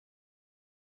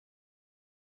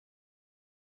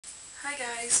Hi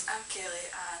guys, I'm Kelly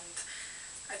and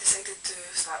I decided to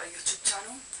start a YouTube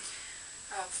channel.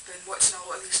 I've been watching a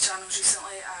lot of these channels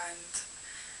recently and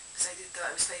decided that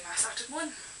it was time I started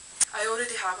one. I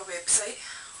already have a website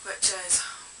which is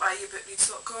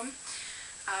whyoubookreads.com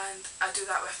and I do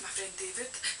that with my friend David.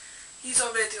 He's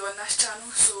already on this channel,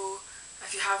 so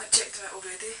if you haven't checked him out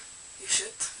already, you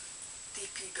should.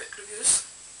 DP Book Reviews.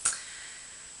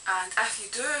 And if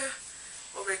you do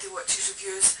already watch his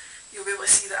reviews, you'll be able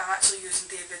to see that I'm actually using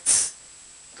David's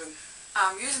room.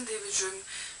 I'm using David's room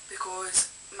because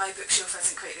my bookshelf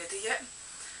isn't quite ready yet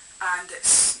and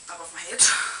it's above my head,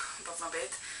 above my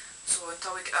bed, so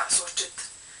until we get that sorted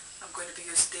I'm going to be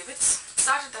using David's.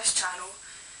 I started this channel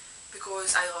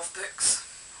because I love books,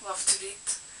 love to read,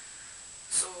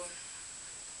 so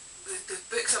the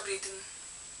books I'm reading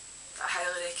that I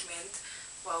highly recommend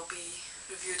will be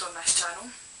reviewed on this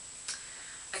channel.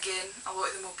 Again, a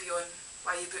lot of them will be on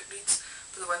Why You Book Reads,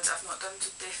 for the ones that I've not done, so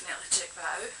definitely check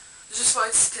that out. I just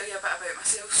wanted to tell you a bit about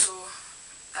myself. So,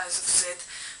 as I've said,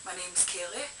 my name's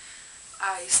Kelly.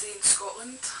 I stay in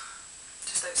Scotland,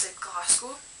 just outside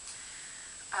Glasgow,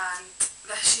 and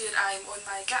this year I'm on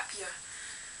my gap year.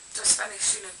 Just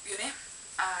finished uni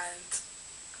and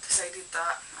decided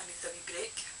that I needed a wee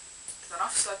break. Did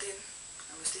enough studying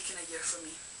and was taking a year for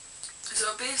me. So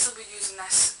I'll basically be using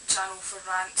this channel for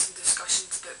rants and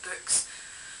discussions about books.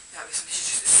 Yeah, if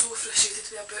somebody's just so frustrated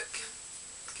with a book,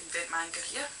 I can vent my anger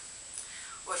here.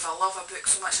 Or if I love a book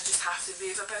so much I just have to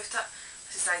rave about it,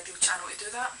 this is the ideal channel to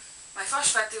do that. My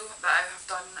first video that I have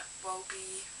done will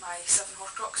be my 7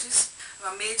 Horcruxes.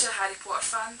 I'm a major Harry Potter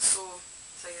fan, so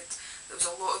there was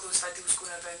a lot of those videos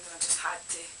going around and I just had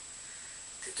to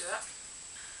do it.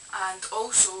 And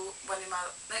also, one of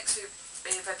my next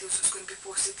videos that's going to be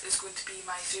posted is going to be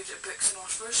my favourite books and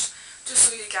authors, just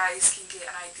so you guys can get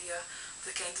an idea of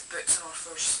the kind of books and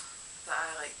authors that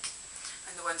I like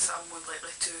and the ones that I'm more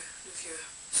likely to review.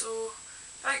 So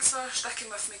thanks for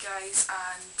sticking with me guys,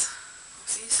 and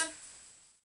I'll see you soon.